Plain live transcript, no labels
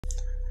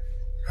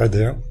Hi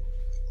there.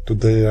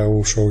 Today I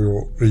will show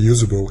you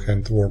reusable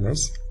hand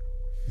warmers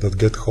that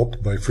get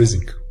hot by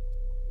freezing.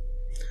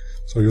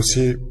 So you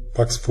see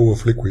packs full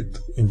of liquid.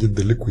 Indeed,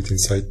 the liquid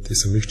inside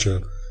is a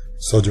mixture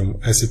sodium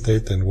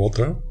acetate and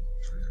water.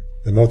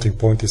 The melting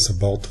point is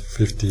about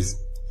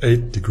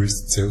 58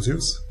 degrees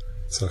Celsius.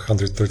 It's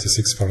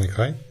 136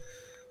 Fahrenheit.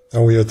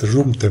 Now we are at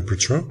room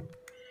temperature,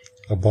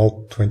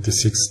 about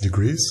 26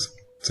 degrees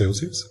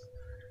Celsius,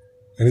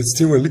 and it's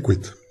still a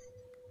liquid.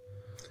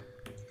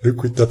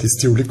 Liquid that is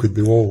still liquid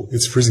below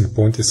its freezing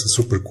point is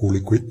a supercooled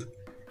liquid.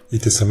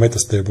 It is a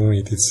metastable.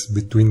 It is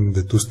between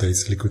the two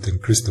states, liquid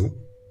and crystal.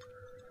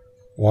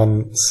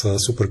 Once a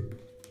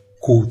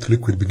supercooled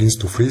liquid begins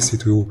to freeze,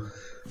 it will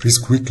freeze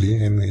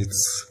quickly, and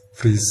its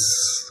freeze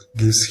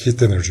gives heat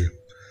energy.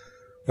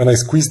 When I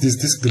squeeze this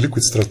disc, the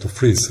liquid starts to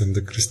freeze and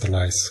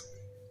crystallize.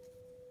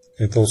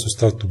 It also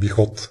starts to be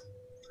hot.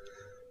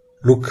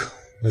 Look,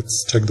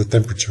 let's check the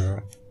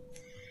temperature.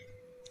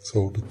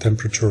 So the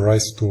temperature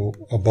rises to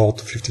about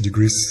 50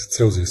 degrees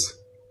Celsius.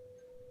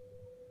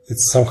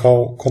 It's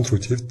somehow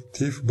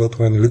counterintuitive, but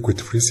when liquid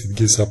freezes, it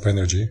gives up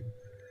energy,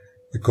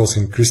 because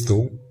in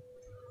crystal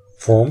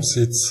forms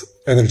its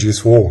energy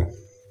is lower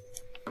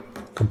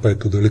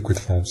compared to the liquid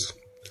forms.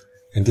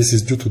 And this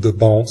is due to the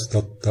bonds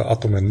that the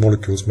atom and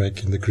molecules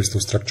make in the crystal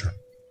structure.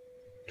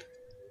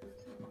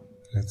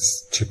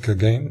 Let's check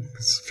again.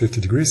 It's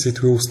 50 degrees.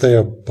 It will stay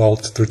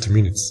about 30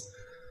 minutes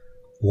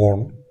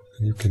warm,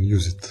 and you can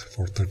use it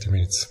for 30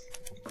 minutes.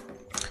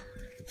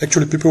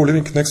 Actually, people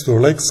living next to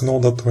lakes know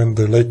that when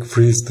the lake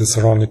freezes, the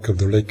surrounding of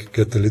the lake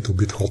get a little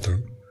bit hotter,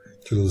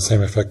 due to the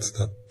same effect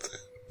that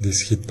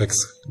these heat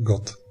packs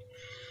got.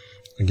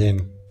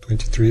 Again,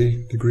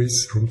 23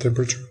 degrees room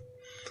temperature.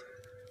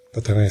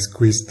 But when I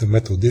squeeze the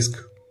metal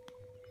disc,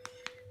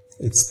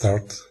 it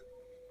starts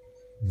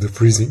the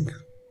freezing,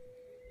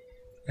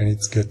 and it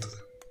gets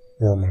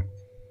warmer.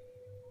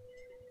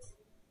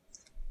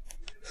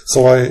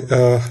 So I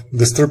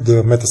disturb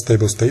the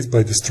metastable state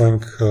by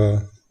destroying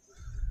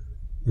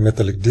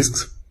metallic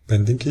discs,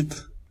 bending it.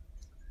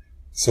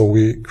 So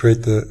we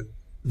create a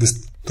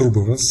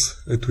disturbance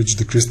at which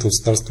the crystal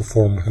starts to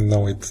form, and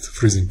now it's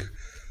freezing.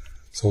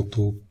 So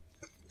to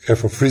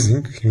have a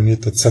freezing, you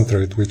need a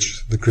center at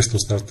which the crystal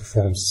starts to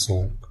form.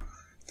 So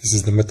this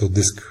is the metal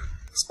disc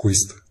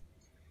squeezed.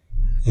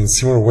 In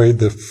similar way,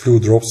 the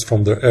fluid drops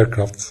from the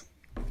aircraft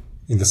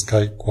in the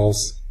sky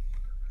cause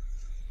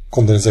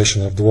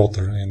condensation of the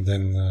water, and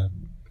then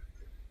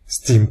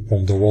steam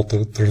from the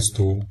water turns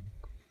to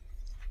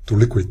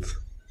liquid,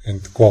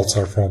 and clouds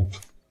are formed.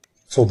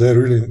 So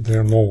there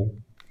are no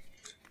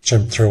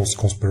chemtrails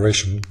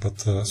conspiration, but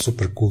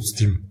supercooled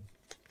steam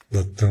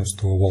that turns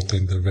to water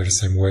in the very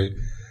same way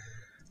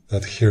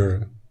that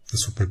here the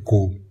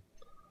supercooled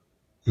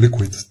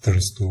liquid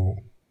turns to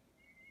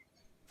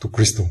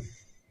crystal.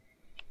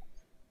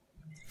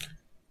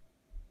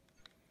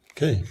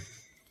 Okay,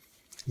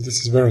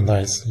 this is very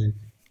nice.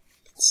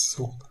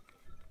 So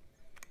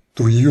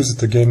to reuse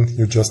it again,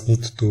 you just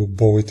need to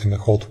boil it in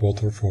hot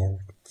water for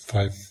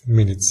 5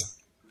 minutes,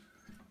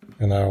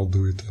 and I'll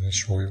do it and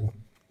show you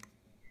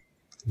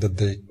that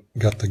they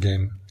got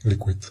again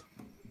liquid.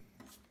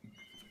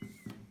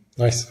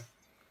 Nice.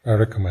 I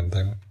recommend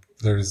them.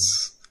 There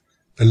is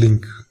a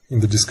link in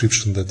the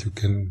description that you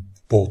can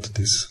bought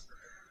these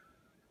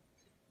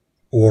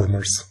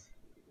warmers.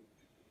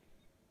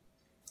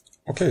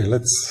 Okay,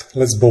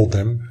 let's boil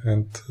them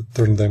and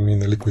turn them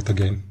in a liquid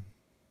again.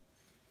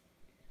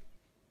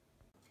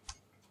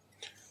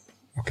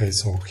 Okay,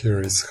 so here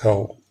is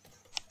how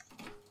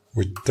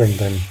we turn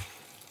them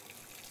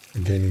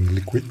again in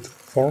liquid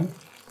form.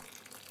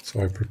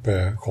 So I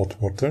prepare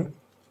hot water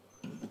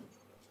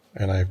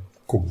and I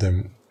cook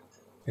them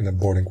in a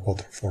boiling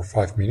water for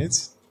 5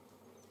 minutes.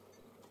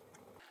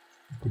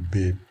 It could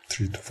be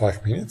 3 to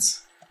 5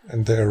 minutes,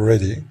 and they are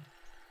ready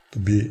to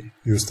be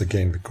used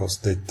again because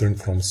they turn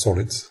from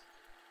solids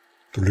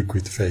to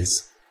liquid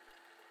phase.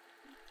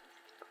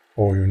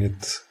 All you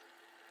need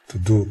to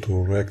do to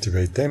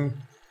reactivate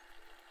them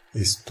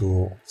is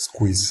to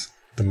squeeze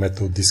the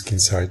metal disc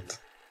inside,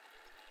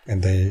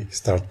 and they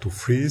start to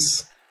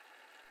freeze,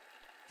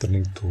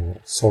 turning to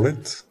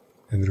solid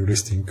and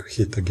releasing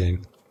heat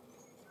again.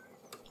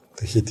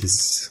 The heat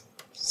is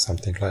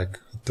something like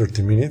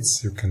 30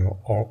 minutes. You can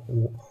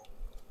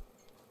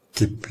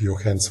keep your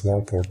hands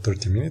warm for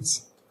 30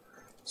 minutes.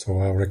 So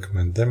I'll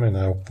recommend them, and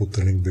I'll put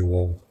the link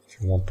below if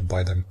you want to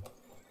buy them.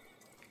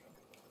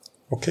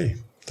 Okay,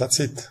 that's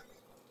it.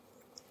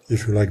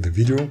 If you like the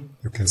video,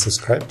 you can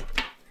subscribe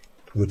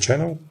to the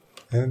channel,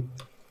 and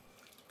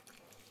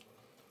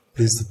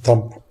please the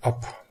thumb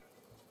up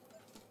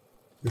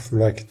if you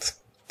like it.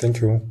 Thank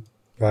you.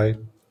 Bye.